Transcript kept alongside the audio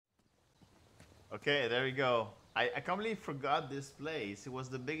Okay, there we go. I completely forgot this place. It was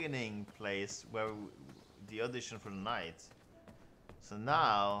the beginning place where the audition for the night. So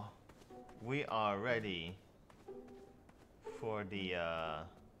now we are ready for the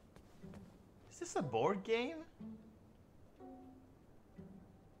is this a board game?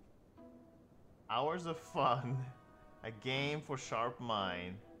 Hours of Fun. A game for sharp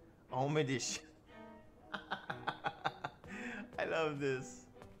mind. Home edition. I love this.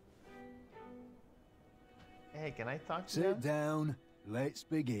 Hey, can I talk to Sit them? down. Let's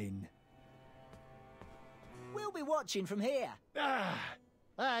begin. We'll be watching from here. Ah,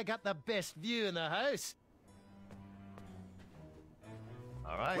 I got the best view in the house.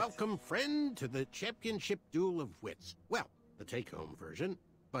 All right. Welcome, friend, to the Championship Duel of Wits. Well, the take-home version.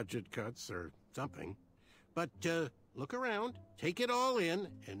 Budget cuts or something. But, look around, take it all in,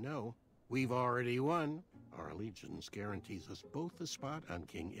 and know we've already won. Our allegiance guarantees us both a spot on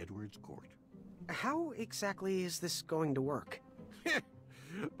King Edward's court. How exactly is this going to work?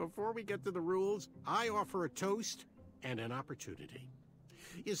 Before we get to the rules, I offer a toast and an opportunity.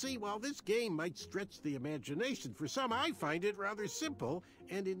 You see, while this game might stretch the imagination for some, I find it rather simple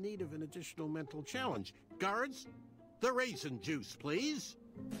and in need of an additional mental challenge. Guards, the raisin juice, please.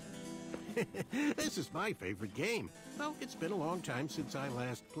 This is my favorite game, though it's been a long time since I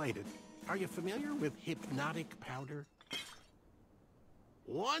last played it. Are you familiar with hypnotic powder?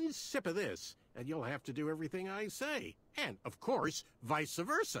 One sip of this, and you'll have to do everything I say. And, of course, vice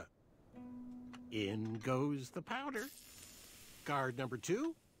versa. In goes the powder. Guard number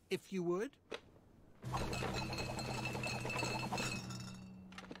 2, if you would. Oh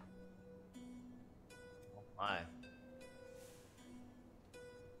my.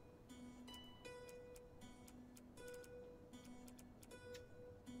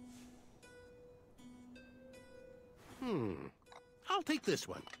 I'll take this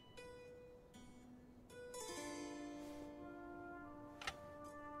one.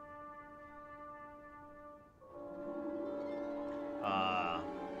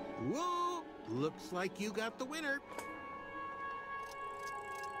 Whoa! Looks like you got the winner.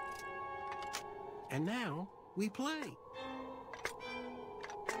 And now, we play.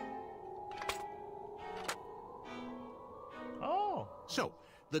 Oh. So,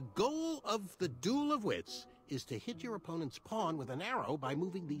 the goal of the Duel of Wits is to hit your opponent's pawn with an arrow by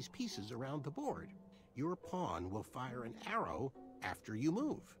moving these pieces around the board. Your pawn will fire an arrow after you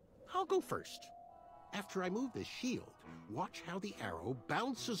move. I'll go first. After I move this shield, watch how the arrow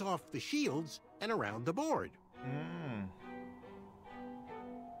bounces off the shields and around the board.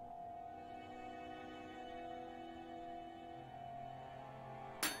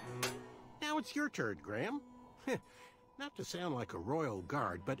 Now it's your turn, Graham. Not to sound like a royal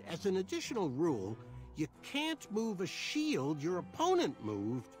guard, but as an additional rule, you can't move a shield your opponent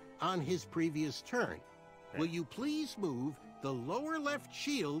moved on his previous turn. Will you please move the lower left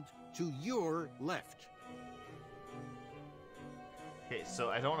shield to your left? Okay, so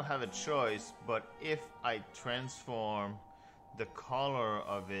I don't have a choice, but if I transform the color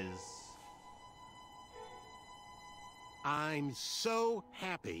of his... I'm so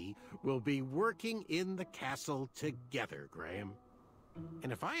happy we'll be working in the castle together, Graham.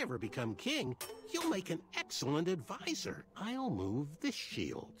 And if I ever become king, you'll make an excellent advisor. I'll move this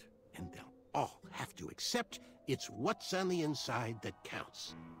shield, and they'll all have to accept it's what's on the inside that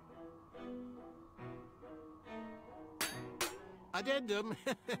counts. Addendum,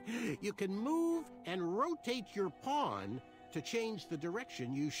 you can move and rotate your pawn to change the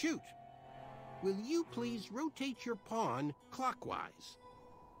direction you shoot. Will you please rotate your pawn clockwise?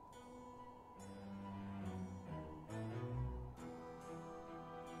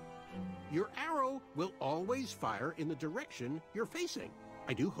 Your arrow will always fire in the direction you're facing.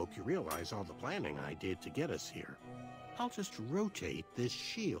 I do hope you realize all the planning I did to get us here. I'll just rotate this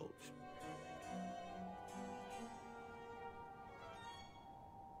shield.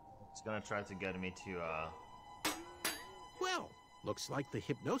 It's gonna try to get me to, Well, looks like the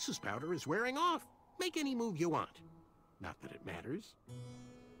hypnosis powder is wearing off. Make any move you want. Not that it matters.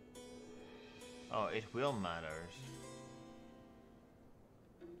 Oh, it will matter.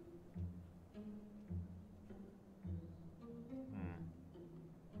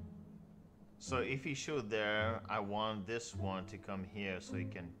 So if he shoot there, I want this one to come here so he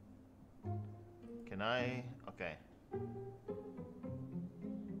can... Can I? Okay.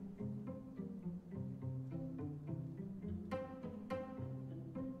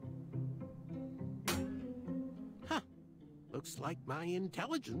 Huh. Looks like my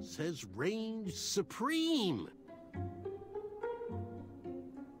intelligence has reigned supreme.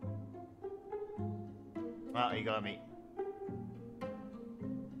 Ah, he got me.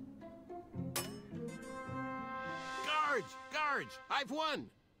 cards. I've won.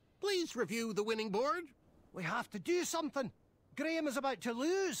 Please review the winning board. We have to do something. Graham is about to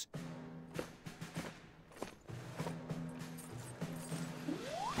lose.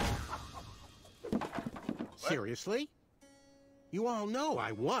 Seriously? You all know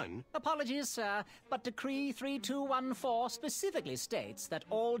I won. Apologies, sir, but Decree 3214 specifically states that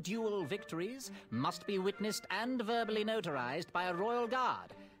all duel victories must be witnessed and verbally notarized by a royal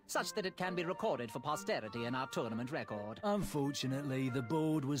guard, such that it can be recorded for posterity in our tournament record. Unfortunately, the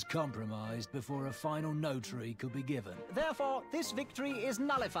board was compromised before a final notary could be given. Therefore, this victory is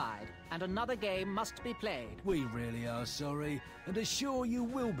nullified, and another game must be played. We really are sorry, and assure you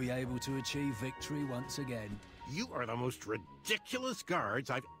will be able to achieve victory once again. You are the most ridiculous guards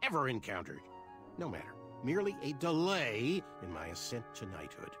I've ever encountered. No matter, merely a delay in my ascent to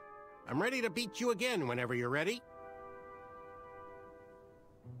knighthood. I'm ready to beat you again whenever you're ready.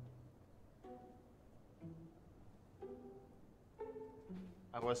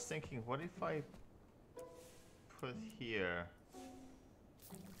 I was thinking, what if I put here?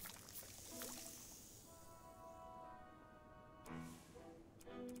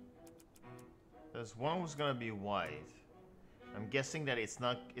 There's one who's gonna be white. I'm guessing that it's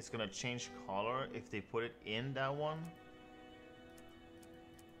gonna change color if they put it in that one.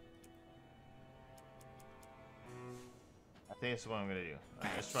 I think that's what I'm gonna do.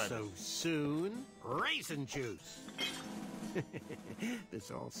 Let's try So this. soon, raisin juice.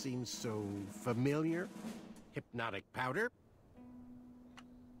 This all seems so familiar. Hypnotic powder.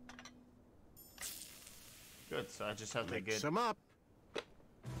 Good, so I just have to Mix get... them up.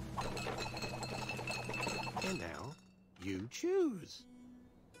 And now, you choose.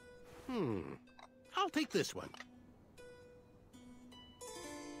 I'll take this one.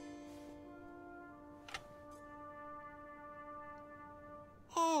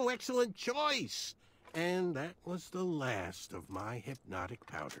 Oh, excellent choice! And that was the last of my hypnotic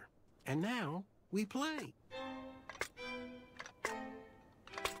powder. And now, we play.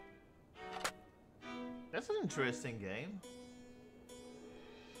 That's an interesting game.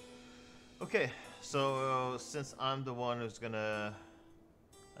 Okay, so since I'm the one who's gonna...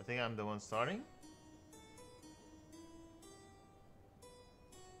 I think I'm the one starting.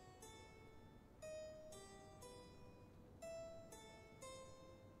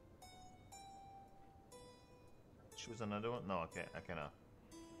 Choose another one? No, okay, I cannot.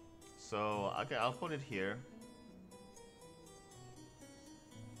 So, okay, I'll put it here.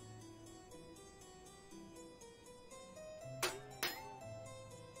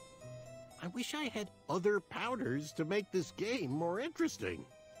 I wish I had other powders to make this game more interesting.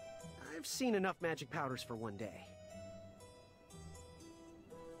 I've seen enough magic powders for one day.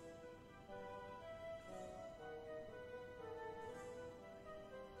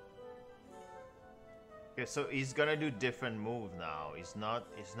 Okay, so he's gonna do different move now. He's not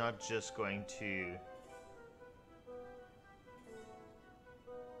just going to...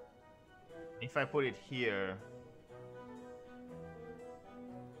 If I put it here...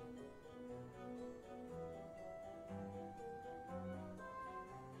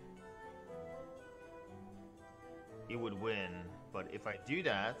 he would win, but if I do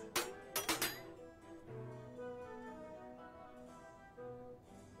that...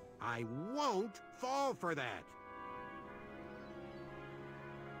 I won't fall for that.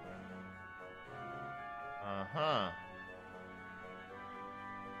 Uh-huh.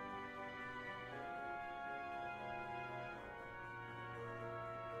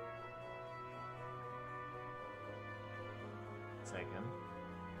 Second.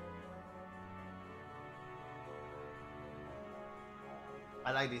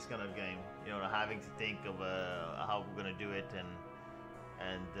 I like this kind of game, you know, having to think of how we're gonna do it, and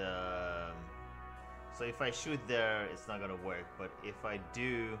so if I shoot there, it's not gonna work. But if I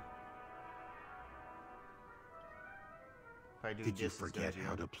do Did you this, it's forget gonna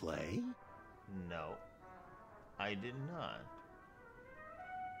how do... to play? No, I did not.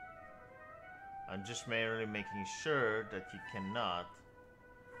 I'm just merely making sure that you cannot,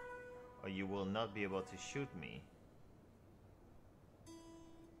 or you will not be able to shoot me.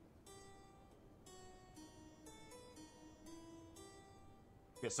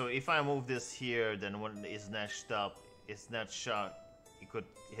 Okay, so if I move this here, then when it's next up, it's not shot, it could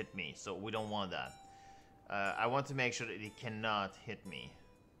hit me. So we don't want that. I want to make sure that it cannot hit me.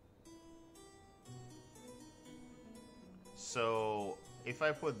 So if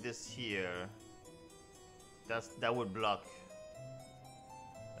I put this here, that would block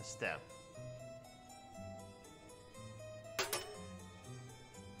a step.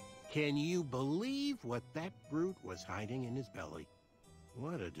 Can you believe what that brute was hiding in his belly?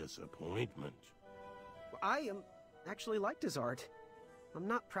 What a disappointment. actually liked his art. I'm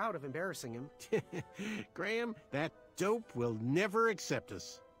not proud of embarrassing him. Graham, that dope will never accept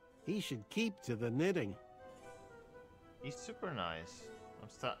us. He should keep to the knitting. He's super nice.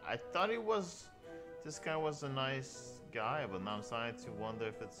 I thought this guy was a nice guy, but now I'm starting to wonder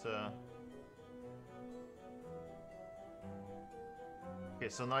if it's Okay,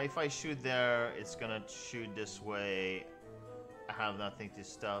 so now if I shoot there, it's gonna shoot this way. I have nothing to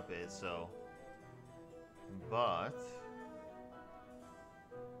stop it, so... But...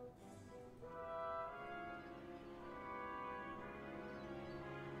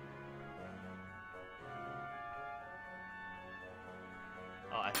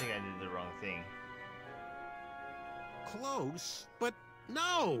 Oh, I think I did the wrong thing. Close, but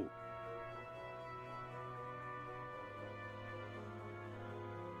no!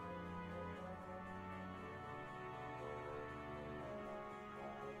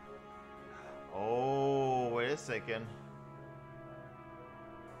 Oh, wait a second.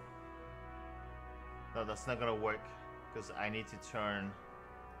 No, that's not gonna work, because I need to turn...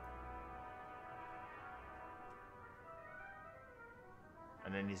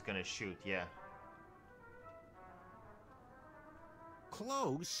 And then he's gonna shoot, yeah.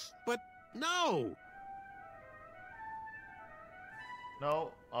 Close, but no!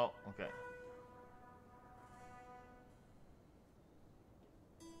 No? Oh, okay.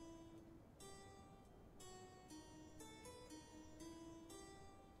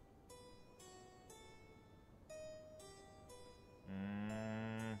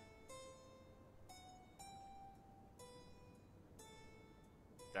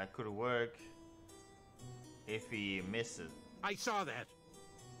 That could work if he misses. I saw that.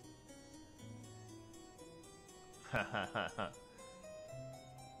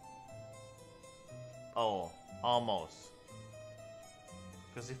 Oh, almost.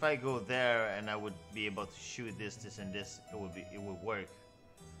 Because if I go there and I would be able to shoot this, and this, it would work.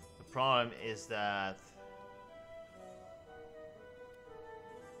 The problem is that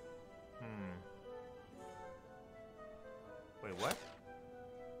wait, what?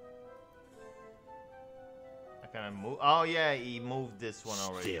 I kind of move. Oh yeah, he moved this one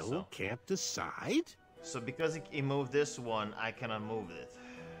already. Still So. can't decide? So because he moved this one, I cannot move it.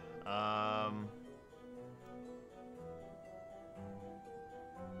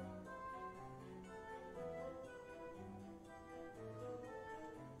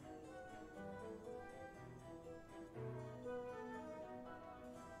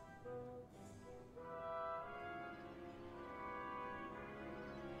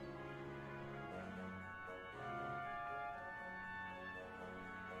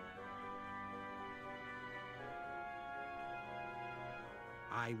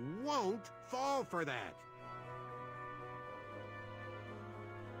 I won't fall for that.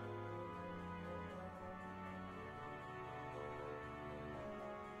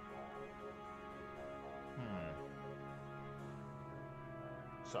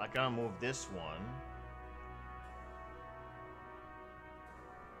 So I gotta move this one.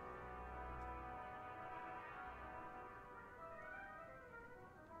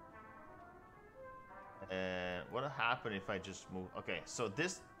 And what would happen if I just move? Okay, so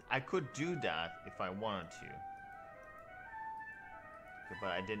this, I could do that if I wanted to. Okay,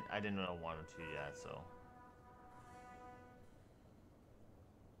 but I didn't know I wanted to yet, so.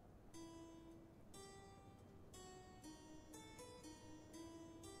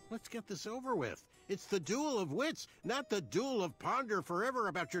 Let's get this over with. It's the duel of wits, not the duel of ponder forever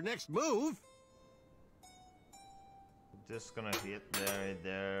about your next move. Just gonna hit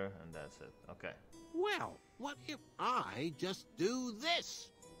there, and that's it. Okay. Well, what if I just do this?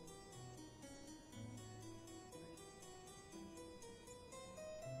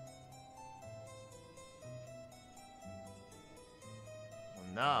 Well,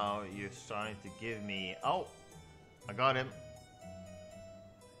 now you're starting to give me... Oh! I got him.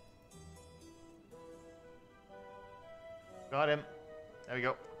 Got him. There we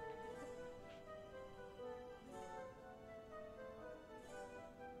go.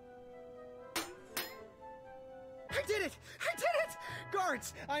 I did it! I did it!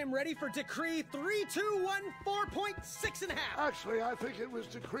 Guards, I am ready for Decree 3214.6 1/2. Actually, I think it was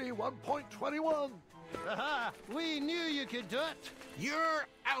Decree 1.21. Aha! We knew you could do it. You're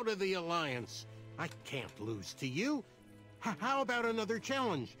out of the alliance. I can't lose to you. How about another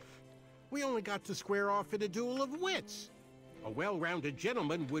challenge? We only got to square off in a duel of wits. A well-rounded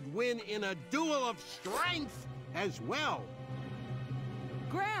gentleman would win in a duel of strength as well.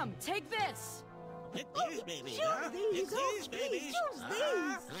 Graham, take this! These, huh? These, these.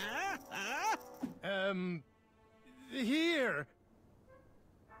 Here.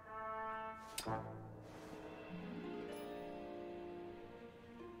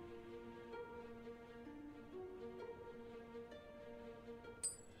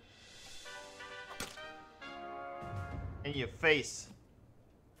 In your face.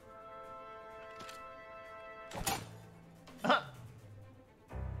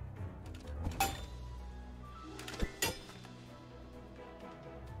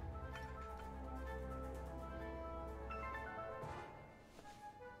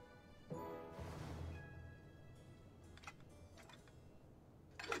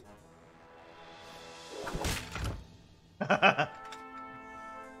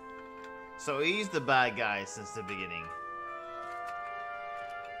 So he's the bad guy since the beginning.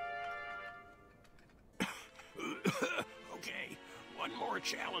 Okay, one more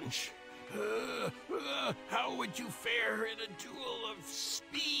challenge. How would you fare in a duel of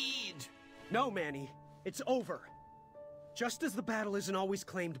speed? No, Manny. It's over. Just as the battle isn't always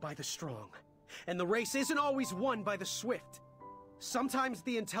claimed by the strong, and the race isn't always won by the swift, sometimes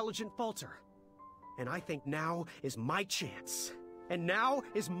the intelligent falter. And I think now is my chance. And now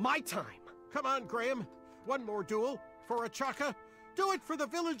is my time. Come on, Graham. One more duel for a chaka. Do it for the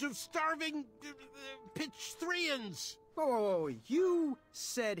village of starving Pitchthreans. Oh, you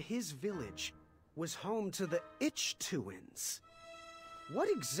said his village was home to the Itchtuins. What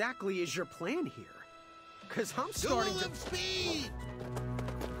exactly is your plan here? Because I'm starting Duel of speed!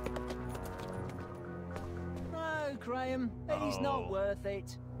 No, Graham, he's not worth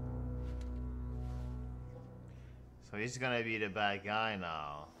it. So he's gonna be the bad guy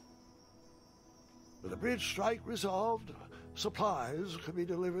now. With the bridge strike resolved, supplies could be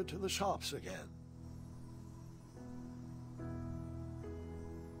delivered to the shops again.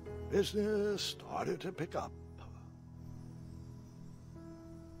 Business started to pick up.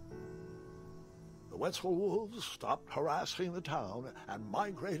 The Wetzel wolves stopped harassing the town and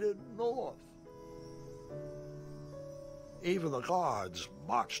migrated north. Even the guards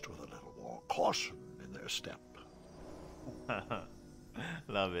marched with a little more caution in their step.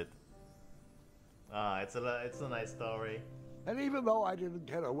 Love it. It's a nice story. And even though I didn't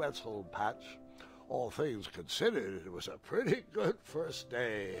get a Wetzel patch, all things considered, it was a pretty good first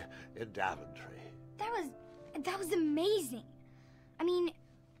day in Daventry. That was amazing. I mean,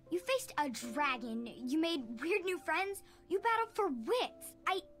 you faced a dragon, you made weird new friends, you battled for wits.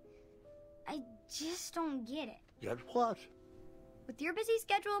 I just don't get it. Get what? With your busy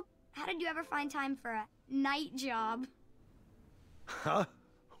schedule, how did you ever find time for a night job? Huh?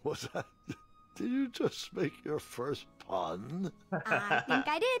 Was that... Did you just make your first pun? I think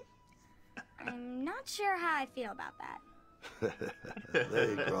I did. I'm not sure how I feel about that.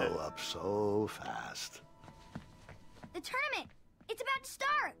 They grow up so fast. The tournament! It's about to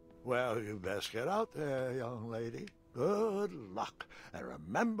start! Well, you best get out there, young lady. Good luck. And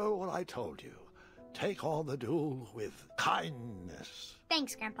remember what I told you. Take on the duel with kindness.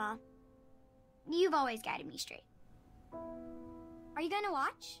 Thanks, Grandpa. You've always guided me straight. Are you going to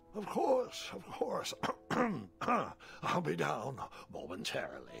watch? Of course, of course. I'll be down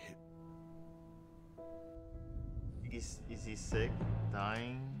momentarily. Is he sick?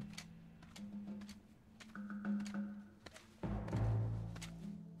 Dying?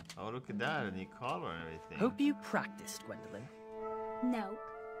 Oh, look at that, a new collar and everything. Hope you practiced, Gwendolyn. No.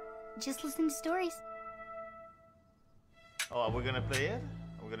 Just listen to stories. Oh, are we gonna play it?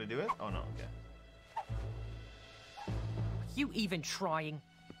 Are we gonna do it? Oh no, okay. Are you even trying?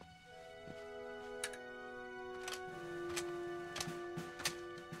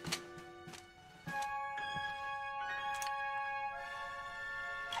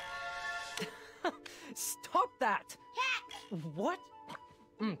 Stop that! What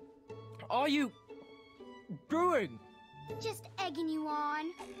are you doing? Just egging you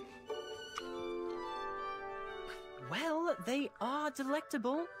on. Well, they are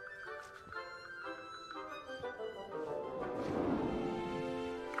delectable.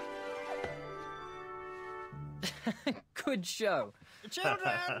 Good show.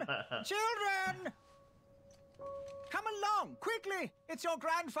 Children! Children! Come along, quickly! It's your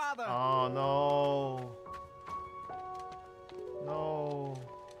grandfather! Oh no. No.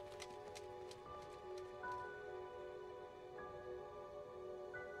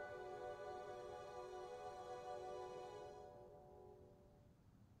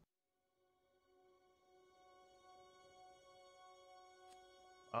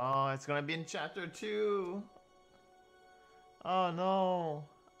 Oh, it's gonna be in chapter 2. Oh no.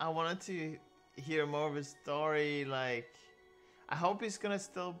 I wanted to hear more of his story. Like, I hope he's gonna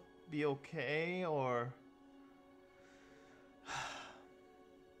still be okay, or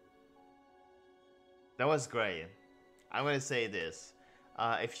that was great. I'm gonna say this.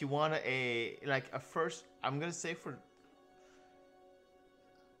 If you want a first, I'm gonna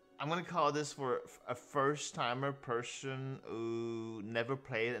call this for a first-timer person who never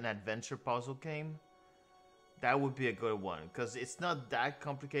played an adventure puzzle game. That would be a good one, because it's not that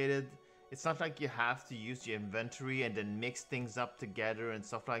complicated. It's not like you have to use your inventory and then mix things up together and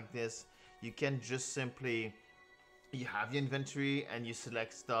stuff like this. You can just simply, you have your inventory and you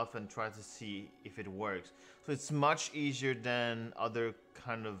select stuff and try to see if it works. So it's much easier than other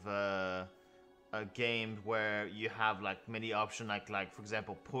kind of a game where you have like many options, like for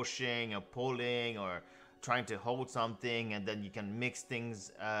example pushing or pulling or trying to hold something, and then you can mix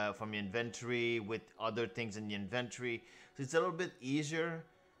things from your inventory with other things in the inventory. So it's a little bit easier,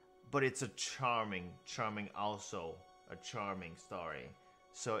 but it's a charming also a charming story.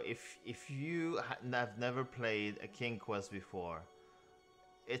 So if you have never played a King Quest before,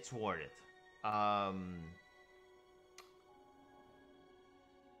 it's worth it.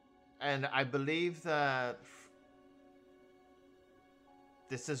 And I believe that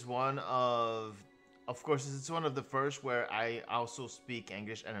this is one of course, it's one of the first where I also speak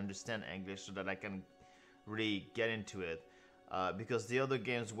English and understand English so that I can really get into it. Because the other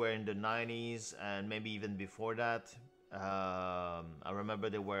games were in the 90s and maybe even before that. I remember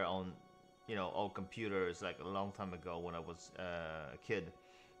they were on, you know, old computers like a long time ago when I was a kid.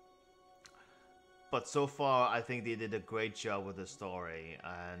 But so far, I think they did a great job with the story.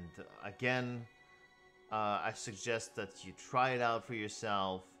 And again, I suggest that you try it out for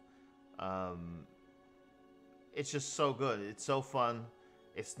yourself. It's just so good. It's so fun.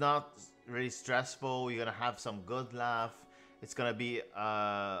 It's not really stressful. You're gonna have some good laugh. It's gonna be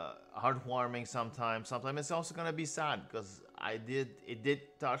heartwarming sometimes. Sometimes it's also gonna be sad because it did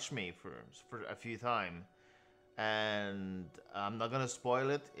touch me for a few times. And I'm not gonna spoil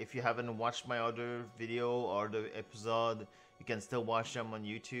it. If you haven't watched my other video or the episode, you can still watch them on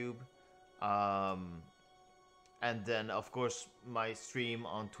YouTube. And then of course my stream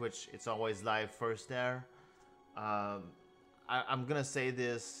on Twitch, it's always live first there. I'm gonna say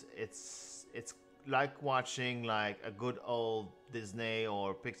this, it's like watching like a good old Disney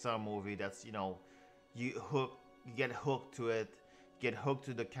or Pixar movie that's, you know, you get hooked to it, get hooked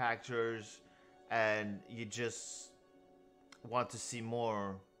to the characters, and you just want to see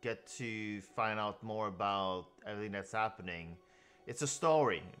more, get to find out more about everything that's happening. It's a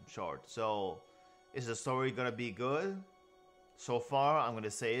story, in short. So is the story gonna be good? So far, I'm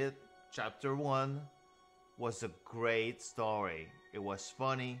gonna say it, Chapter 1 was a great story. It was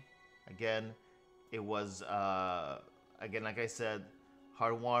funny. Again, it was, again, like I said,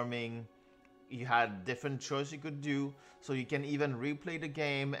 heartwarming. You had different choices you could do. So you can even replay the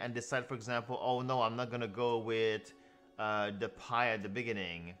game and decide, for example, oh no, I'm not going to go with the pie at the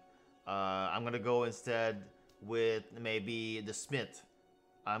beginning. I'm going to go instead with maybe the smith.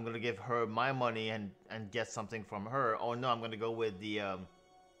 I'm going to give her my money and get something from her. Oh no, I'm going to go with the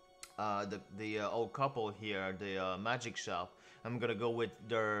old couple here, the magic shop. I'm gonna go with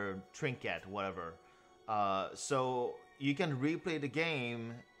their trinket, whatever. So you can replay the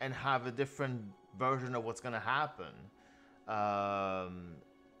game and have a different version of what's gonna happen.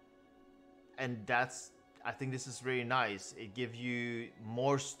 And that's, I think this is really nice. It gives you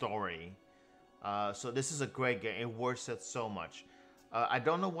more story. So this is a great game. It works it so much. I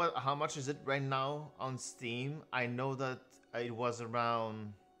don't know how much is it right now on Steam. I know that it was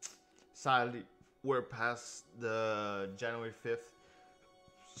around, sadly, we're past the January 5th,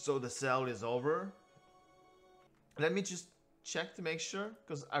 so the sale is over. Let me just check to make sure,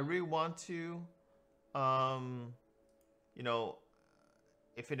 because I really want to, you know,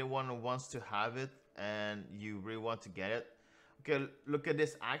 if anyone wants to have it and you really want to get it. Okay, look at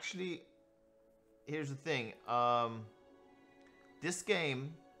this. Actually, here's the thing. This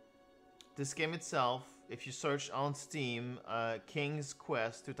game itself, if you search on Steam, King's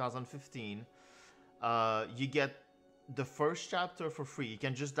Quest 2015, you get the first chapter for free. You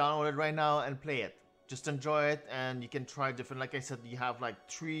can just download it right now and play it. Just enjoy it, and you can try different, like I said, you have like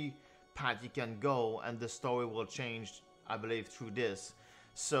 3 paths you can go, and the story will change, I believe, through this.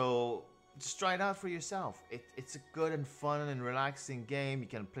 So just try it out for yourself. It's a good and fun and relaxing game. You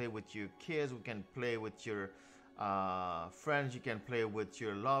can play with your kids, you can play with your friends, you can play with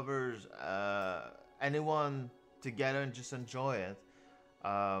your lovers, anyone together, and just enjoy it.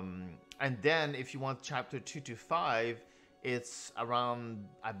 And then if you want chapter 2 to 5, it's around,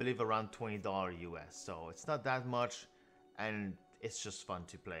 I believe, around $20 US. So it's not that much, and it's just fun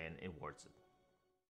to play, and it worth it.